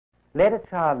Let a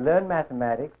child learn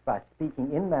mathematics by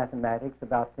speaking in mathematics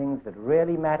about things that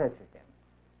really matter to him.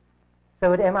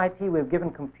 So at MIT, we've given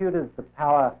computers the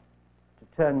power to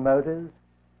turn motors,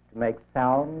 to make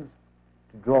sounds,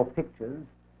 to draw pictures,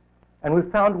 and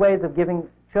we've found ways of giving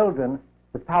children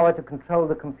the power to control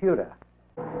the computer.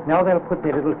 Now they'll put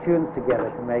their little tunes together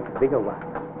to make a bigger one.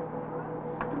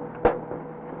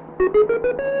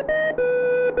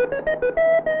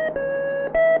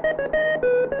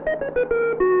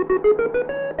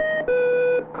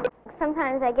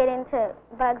 Sometimes I get into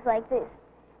bugs like this,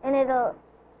 and it'll,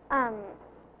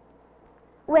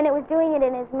 when it was doing it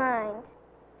in his mind,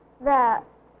 the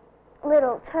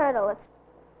little turtle,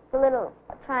 the little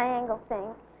triangle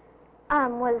thing,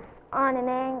 was on an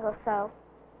angle, so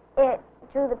it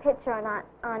drew the picture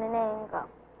on an angle.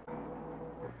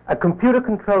 A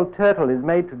computer-controlled turtle is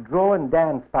made to draw and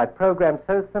dance by programs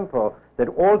so simple that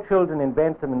all children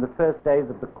invent them in the first days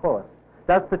of the course.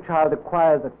 Thus the child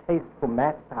acquires a taste for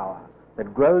math power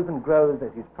that grows and grows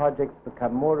as his projects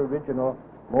become more original,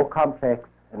 more complex,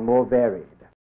 and more varied.